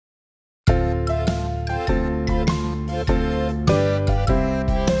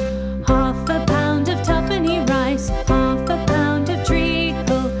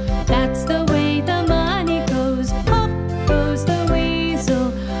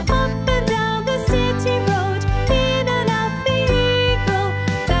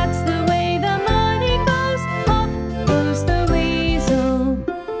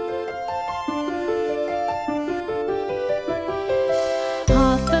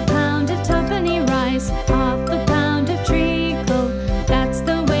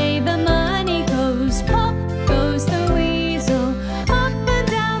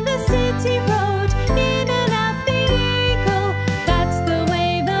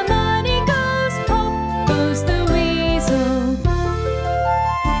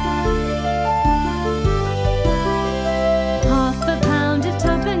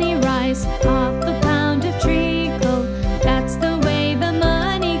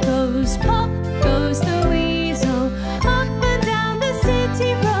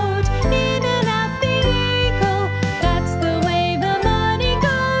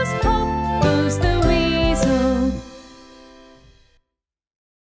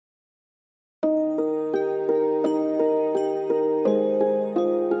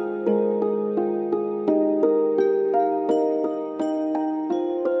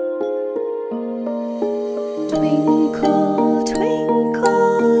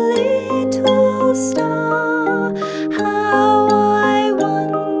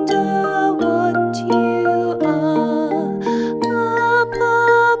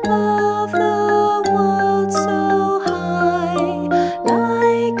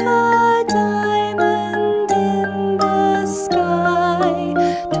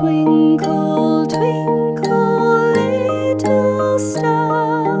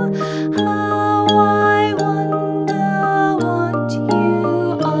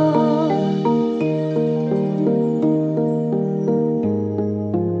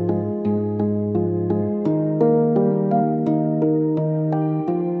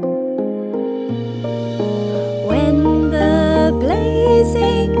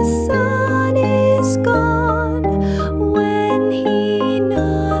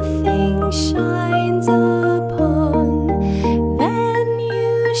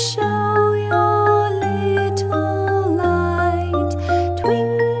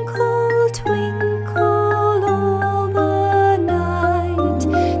Twinkle, twinkle all the night.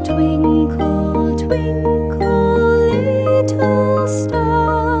 Twinkle, twinkle, little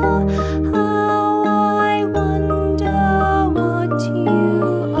star, how I wonder what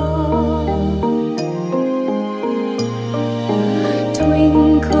you are.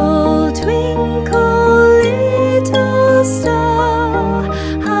 Twinkle, twinkle, little star,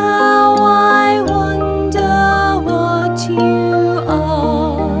 how I wonder what you are.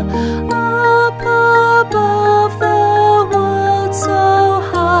 Up above the world so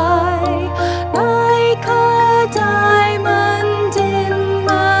high, like a diamond in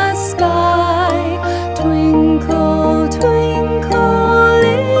the sky. Twinkle, twinkle,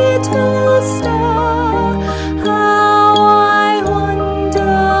 little star, how I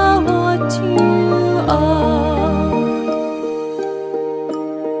wonder what you are.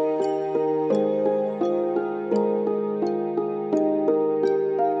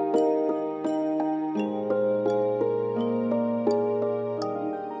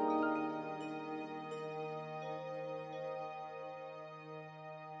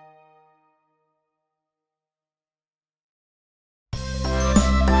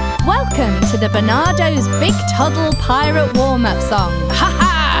 Welcome to the Bernardo's Big Toddle Pirate Warm-Up Song. Ha-ha!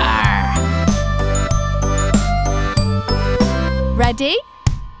 Ready?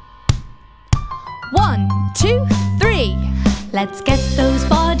 1, 2, 3. Let's get those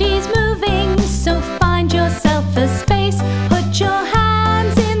bodies moving, so find yourself a space. Put your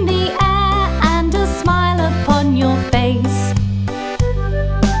hands in the air and a smile upon your face.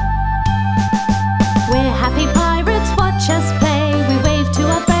 We're happy pirates, watch us play. We wave to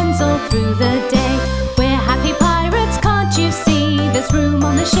our friends all through the day. We're happy pirates, can't you see? There's room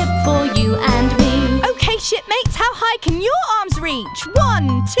on the ship for you and me. Okay, shipmates, how high can your arms reach?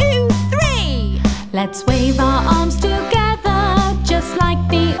 1, 2, 3. Let's wave our arms together, just like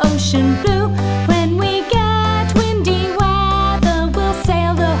the ocean blue. When we get windy weather, we'll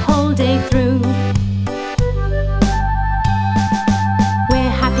sail the whole day through.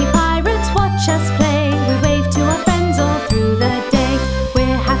 We're happy pirates, watch us play. We wave to our friends all through the day.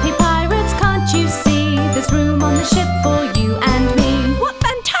 We're happy pirates, can't you see? There's room on the ship for you and me. What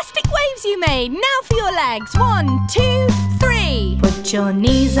fantastic waves you made! Now for your legs. 1, 2, 3. Put your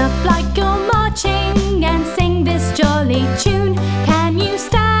knees up like you're marching and sing this jolly tune. Can you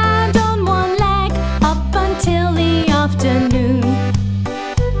stand on one leg up until the afternoon?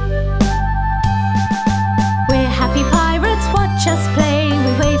 We're happy pirates, watch us play.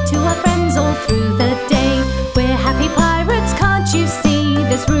 We wave to our friends all through the day. We're happy pirates, can't you see?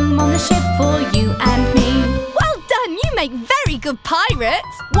 There's room on the ship for you and me. Well done, you make very good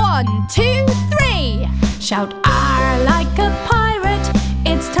pirates. 1, 2, 3. Shout "Arr" like a pirate.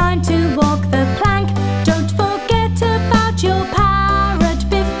 It's time to walk the plank. Don't forget about your parrot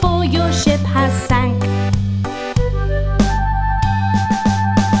before your ship has sank.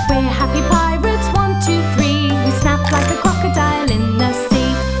 We're happy pirates, 1, 2, 3. We snap like a crocodile in the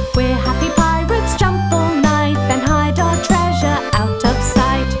sea. We're happy pirates, jump all night, then hide our treasure out of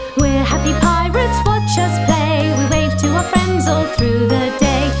sight. We're happy pirates, watch us play. We wave to our friends all through the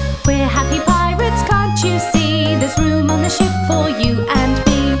day. We're happy pirates, can't you see? There's room on the ship for you and me.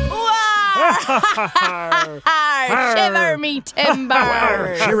 Shiver me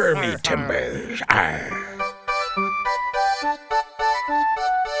timbers! Shiver me timbers.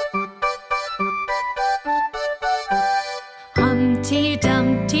 Humpty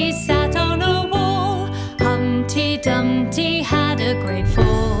Dumpty sat on a wall. Humpty Dumpty had a great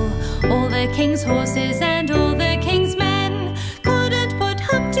fall. All the king's horses and all the king's men couldn't put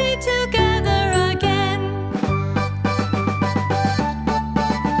Humpty together again.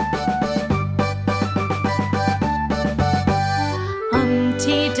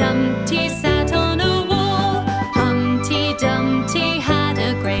 Humpty Dumpty sat on a wall. Humpty Dumpty had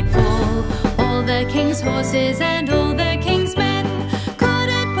a great fall. All the king's horses and all the king's men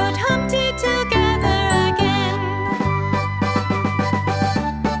couldn't put Humpty together again.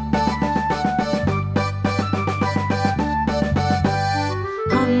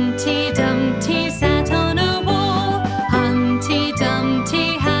 Humpty Dumpty sat on a wall. Humpty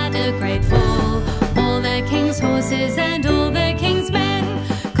Dumpty had a great fall. All the king's horses and all the king's men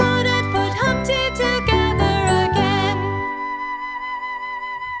couldn't put Humpty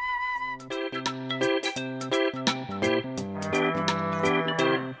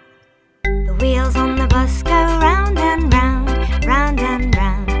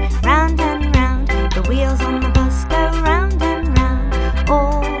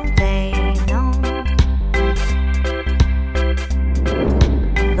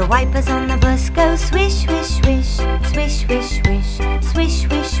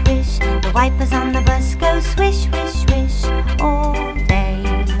wipers on the bus go swish, swish, swish all day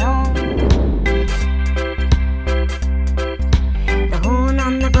long. The horn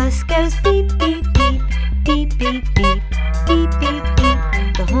on the bus goes beep, beep, beep, beep, beep, beep, beep, beep, beep.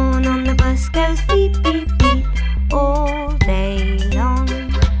 The horn on the bus goes beep, beep, beep all day long.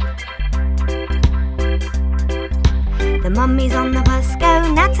 The mummies on the bus go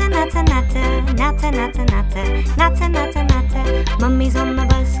natter, natter, natter, natter, natter, natter, natter, natter, natter. Mummies on the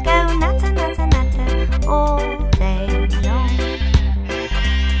bus go natter, natter, natter all day long.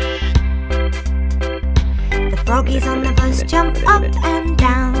 The froggies on the bus jump up and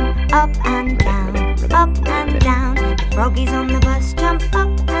down, up and down, up and down. The froggies on the bus jump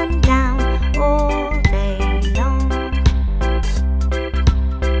up and down all day long.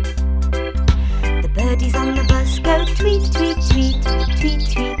 The birdies on the bus go tweet, tweet, tweet, tweet, tweet,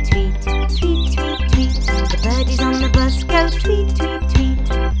 tweet, tweet, tweet, tweet. The birdies on the bus go tweet, tweet, tweet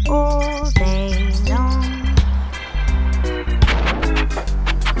all day long.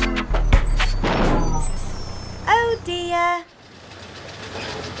 Oh dear.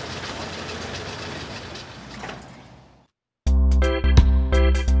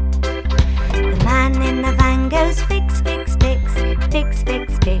 The man in the van goes fix, fix, fix, fix,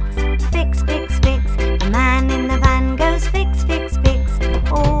 fix, fix, fix, fix, fix. The man in the van goes fix, fix, fix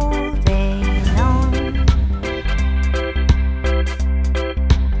all day long.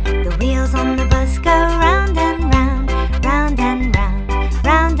 The wheels on the bus go round and round, round and round,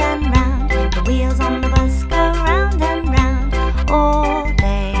 round and round. The wheels on the bus go round and round all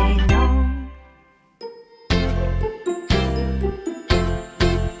day long.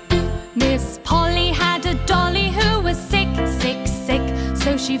 Miss Polly had a dolly who was sick, sick, sick.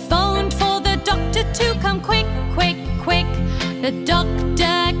 So she phoned for the doctor to come quick, quick, quick. The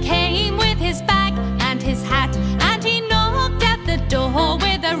doctor came with his bag and his hat, and he knocked at the door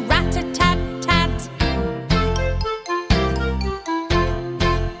with a rat-a-tat-tat.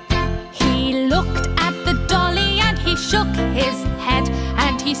 He looked at the dolly and he shook his head,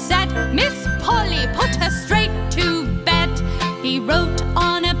 and he said, Miss Polly, put her straight to bed. He wrote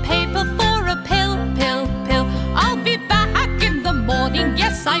on a paper for a pill, pill, pill. I'll be back in the morning,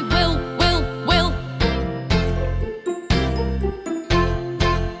 yes I will, will, will.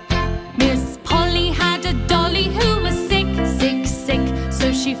 Miss Polly had a dolly who was sick, sick, sick.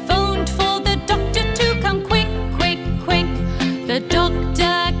 So she phoned for the doctor to come quick, quick, quick. The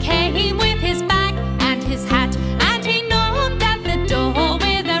doctor came with his bag and his hat, and he knocked at the door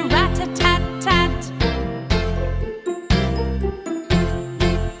with a rat-a-tat-tat.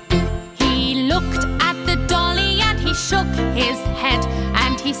 He looked at the dolly and he shook his head,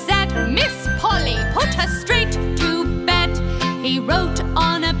 and he said, Miss Polly, put her straight to bed. He wrote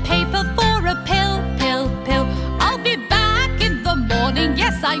on a paper for a pill, pill, pill. I'll be back in the morning,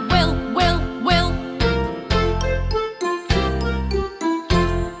 yes I will, will, will.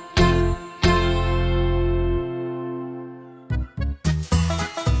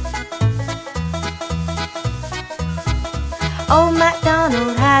 Old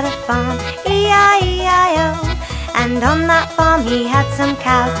MacDonald had a farm, E-I-E-I-O. And on that farm he had some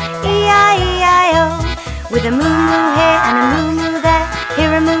cows, E-I-E-I-O. With a moo-moo here and a moo-moo there,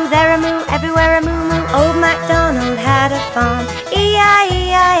 here a moo, there a moo, everywhere a moo-moo. Old MacDonald had a farm,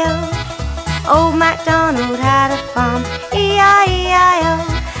 E-I-E-I-O. Old MacDonald had a farm, E-I-E-I-O.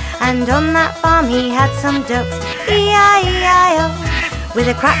 And on that farm he had some ducks, E-I-E-I-O. With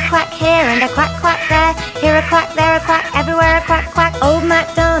a quack quack here and a quack quack there, here a quack, there a quack, everywhere a quack quack. Old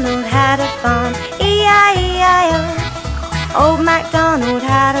MacDonald had a farm, E-I-E-I-O. Old MacDonald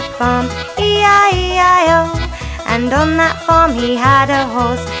had a farm, E-I-E-I-O. And on that farm he had a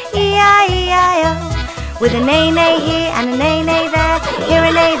horse, E-I-E-I-O. With a neigh-neigh here and a neigh-neigh there, here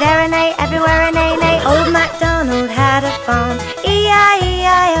a neigh, there a neigh, everywhere a neigh-neigh. Old MacDonald had a farm,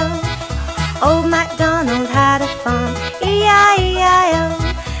 E-I-E-I-O. Old MacDonald had a farm, E-I-E-I-O.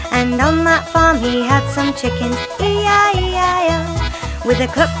 And on that farm he had some chickens, E-I-E-I-O. With a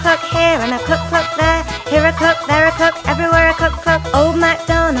cluck-cluck here and a cluck-cluck there, here a cluck, there a cluck, everywhere a cluck-cluck. Old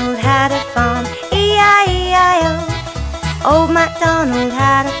MacDonald had a farm, E-I-E-I-O. Old MacDonald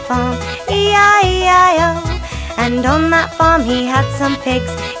had a farm, E-I-E-I-O. And on that farm he had some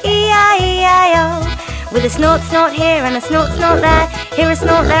pigs, E-I-E-I-O. With a snort, snort here and a snort, snort there, here a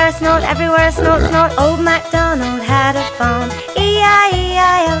snort, there a snort, everywhere a snort, snort. Old MacDonald had a farm,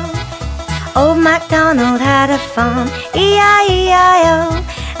 E-I-E-I-O. Old MacDonald had a farm, E-I-E-I-O.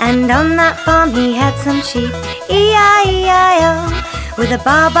 And on that farm he had some sheep, E-I-E-I-O. With a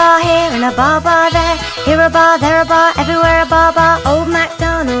bar here and a bar there, here a bar, there a bar, everywhere a bar. Old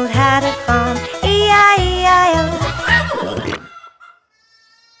MacDonald had a farm, E-I-E-I-O.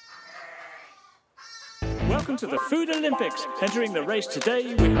 welcome to the Food Olympics. Entering the race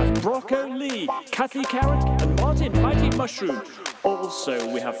today, we have Broccoli, Kathy Carrot, and Martin Mighty Mushroom. Also,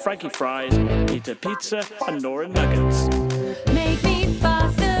 we have Frankie Fries, Peter Pizza, and Nora Nuggets. Make me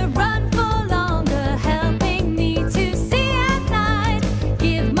faster, run for longer, helping me to see at night.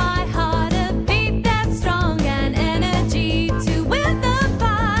 Give my heart a beat that's strong and energy to win the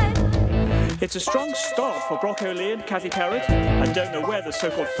fight. It's a strong start for Broccoli and Kathy Carrot. I don't know where the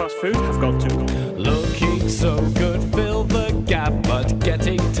so-called fast food have got to. Looking so good, fill the gap, but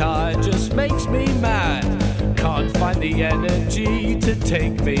getting tired just makes me mad. Can't find the energy to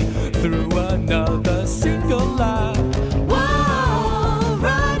take me through another single lap. Whoa,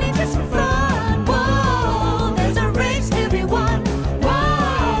 running just for fun. Whoa, there's a race to be won.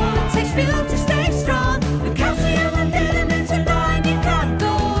 Whoa, it takes fuel to stay strong. With calcium and vitamins and iron, you can't go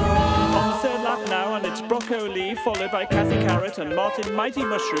wrong. On the third lap now, and it's Broccoli, followed by Kathy Carrot and Martin Mighty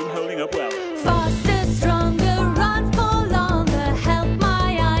Mushroom holding up well. Faster, stronger, run for longer, help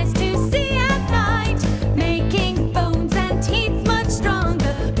my eyes to see at night. Making bones and teeth much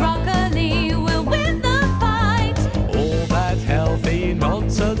stronger, Broccoli will win the fight. All that healthy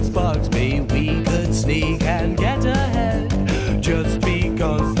nonsense bugs me. We could sneak and get ahead. Just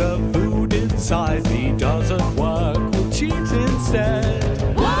because the food inside me doesn't work, we'll cheat instead.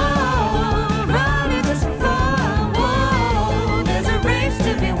 Whoa, running just for fun. Whoa, there's a race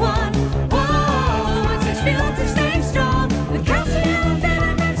to be won. Whoa, it takes fuel to stay strong. With calcium and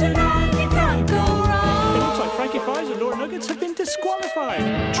vitamins and iron, you can't go It wrong. looks like Frankie Fries and Nora Nuggets have been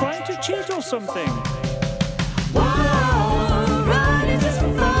disqualified, trying to cheat or something. Whoa, running just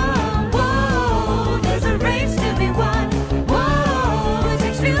for fun. Whoa, there's a race to be won. Whoa, it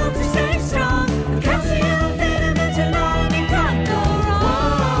takes fuel to stay strong. With calcium, vitamins, and iron, you can't go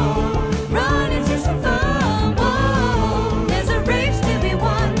wrong. Whoa, running just for fun. Whoa, there's a race to be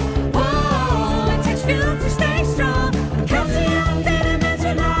won. Whoa, it takes fuel to stay strong. With calcium, vitamins,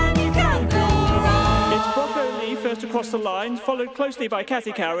 and iron, you can't go wrong. It's Broccoli first across the line, followed closely by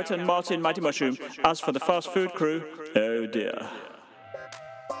Kathy Carrot and Martin Mighty Mushroom. As for the fast food crew, oh dear.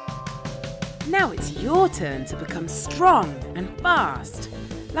 Now it's your turn to become strong and fast,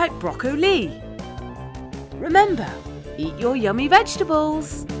 like Broccoli. Remember, eat your yummy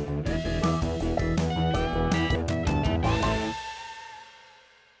vegetables.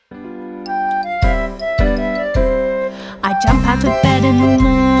 I jump out of bed in the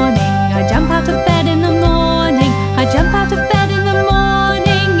morning. I jump out of bed in the morning. I jump out of bed in the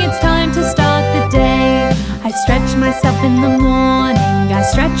morning. It's time to start the day. I stretch myself in the morning. I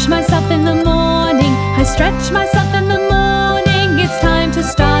stretch myself in the morning. I stretch myself in the morning. It's time to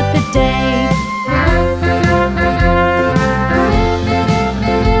start the day.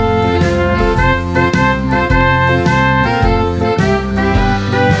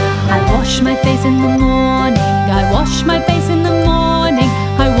 I wash my face in the morning. I wash my face in the morning.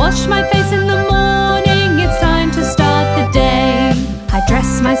 I wash my face in the morning. It's time to start the day. I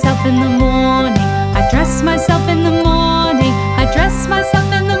dress myself in the morning. I dress myself in the morning. I dress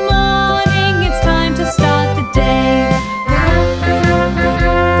myself in the morning. It's time to start the day.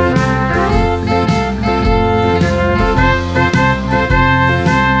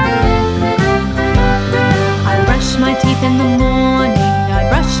 I brush my teeth in the morning. I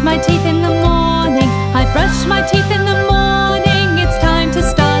brush my teeth in the morning. I brush my teeth in the morning. It's time to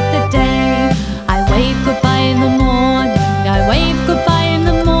start the day. I wave goodbye in the morning. I wave goodbye in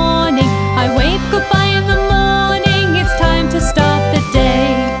the morning. I wave goodbye in the morning. It's time to start the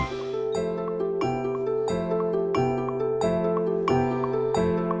day.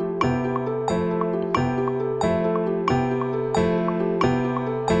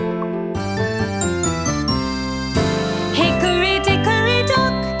 Hickory dickory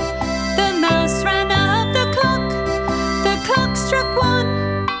dock, the mouse ran up the clock.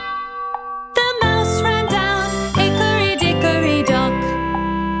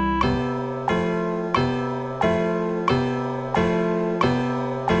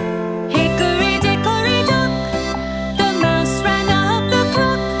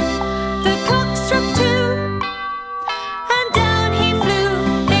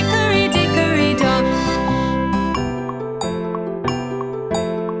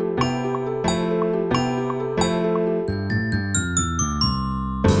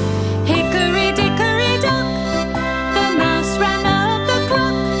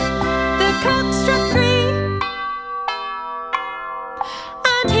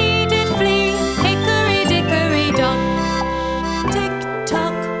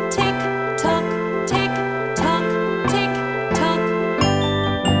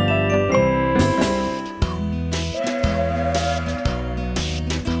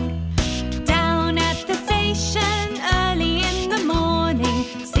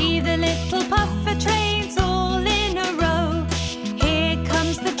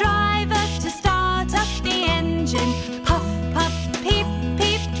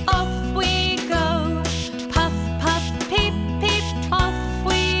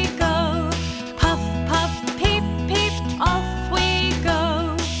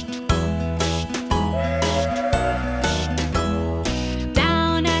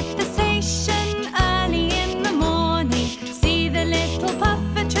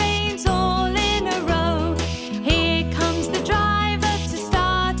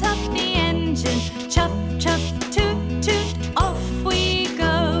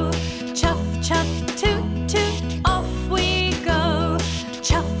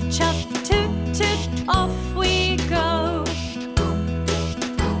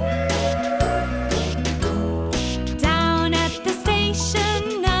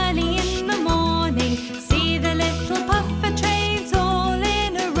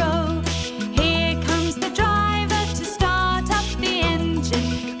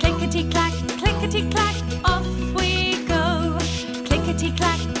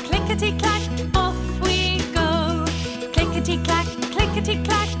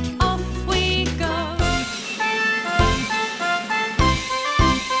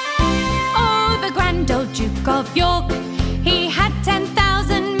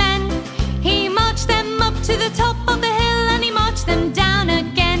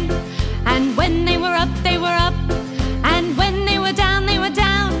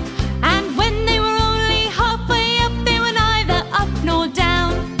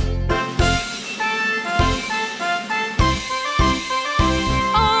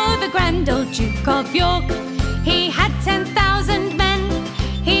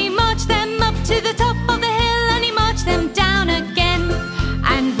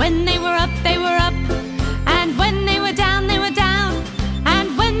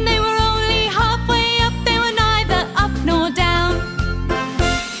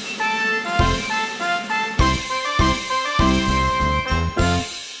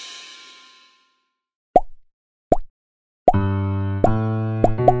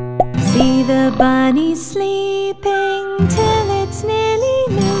 See the bunnies sleeping till it's nearly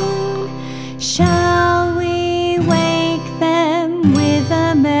noon. Shall we wake them with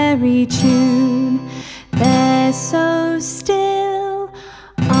a merry tune? They're so still,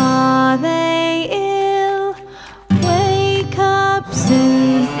 are they ill? Wake up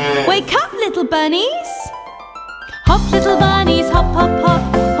soon. Wake up, little bunnies! Hop, little bunnies, hop, hop, hop.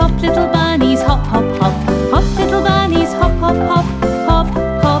 Hop, little bunnies, hop, hop, hop. Hop, little bunnies, hop, hop, hop. Hop,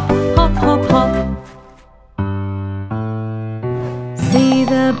 hop, hop, hop, hop. See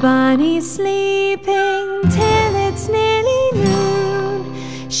the bunnies sleeping till it's nearly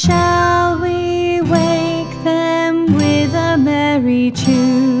noon. Shall we wake them with a merry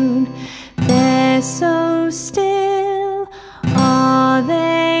tune? They're so still, are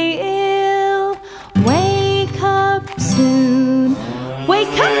they ill? Wake up soon.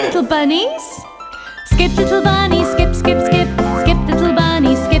 Wake up, little bunnies! Skip, little bunny, skip, skip, skip. Skip, little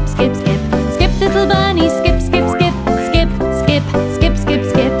bunny, skip, skip, skip. Skip, little bunny, skip, skip, skip. Skip, skip, skip, skip,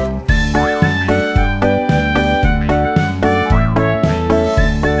 skip.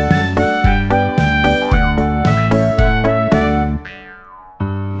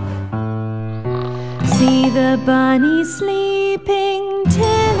 See the bunny sleeping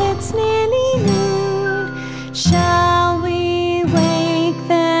till it's nearly noon. Shall we wake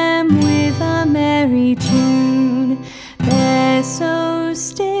them with a merry tune? They're so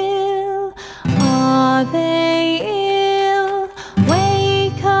still, are they ill?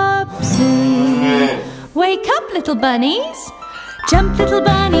 Wake up soon. Wake up, little bunnies! Jump, little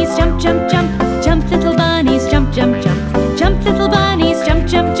bunnies, jump, jump, jump. Jump, little bunnies, jump, jump, jump. Jump, little bunnies, jump,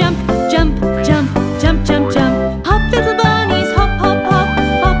 jump, jump. Jump, jump, jump, jump, jump. Hop, little bunnies, hop, hop, hop.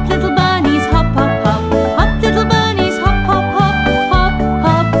 Hop, little bunnies, hop, hop, hop. Hop, little bunnies, hop, hop, hop. Hop,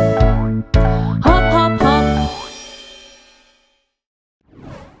 hop. Hop, hop, hop.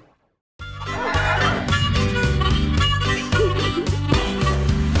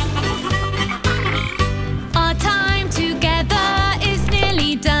 Our time together is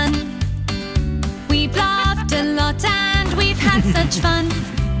nearly done. We've laughed a lot and we've had such fun.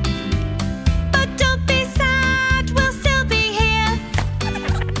 But don't be sad, we'll still be here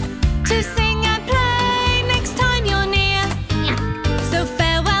to sing and play next time you're near. So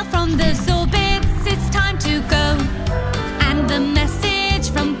farewell from the Zorbits, it's time to go. And the message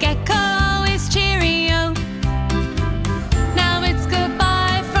from Gecko is cheerio. Now it's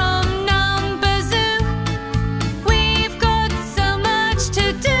goodbye from Number Zoo. We've got so much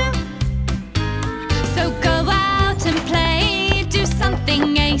to do. So go out and play, do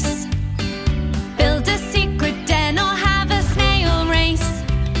something ace. Build a secret den or have a snail race.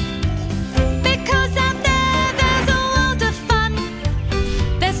 Because out there there's a world of fun.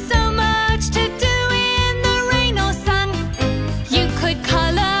 There's so much to do in the rain or sun. You could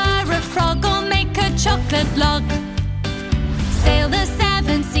color a frog or make a chocolate log. Sail the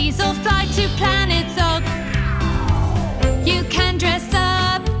 7 seas or fly to planet Zog. You can dress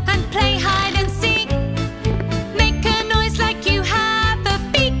up and play hide and seek. Make a noise like you have a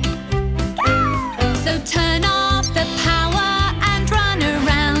beak. So turn off the power and run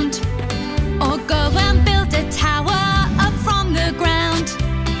around. Or go and build a tower up from the ground.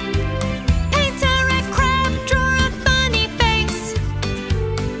 Paint a red crab, draw a funny face.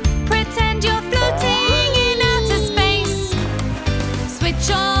 Pretend you're floating in outer space. Switch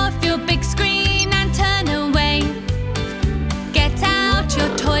off your big screen and turn away. Get out your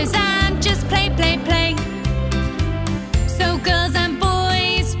toys and just play, play, play. So girls and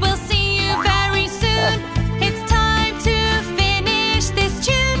boys, we'll see you very soon. It's time to finish this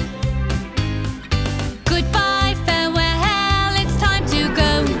tune. Goodbye, farewell, it's time to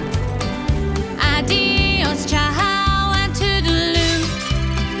go. Adios, ciao, and toodaloo.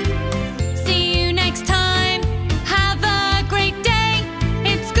 See you next time, have a great day.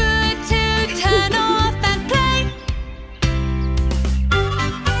 It's good to turn off and play.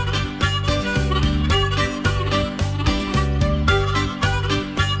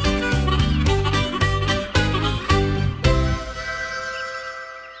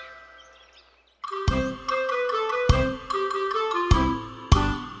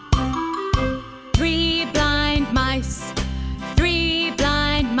 Three blind mice,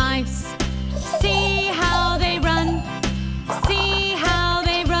 see how they run, see how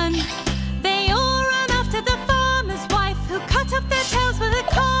they run. They all run after the farmer's wife, who cut off their tails with a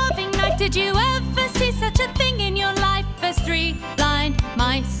carving knife. Did you ever see such a thing in your life as 3 blind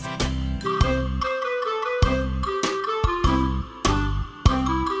mice?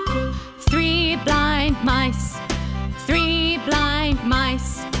 Three blind mice, 3 blind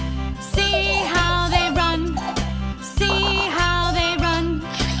mice. See how they run, see how they run.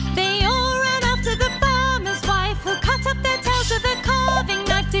 They all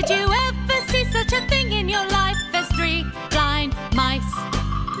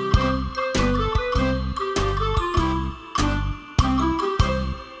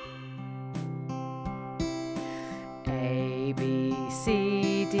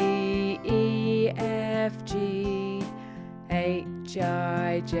F, G, H,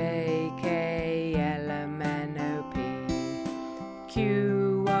 I, J, K, L, M, N, O, P,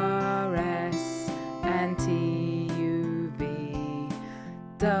 Q, R, S, and T, U, V,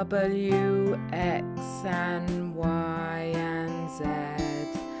 W, X, and Y, and Z.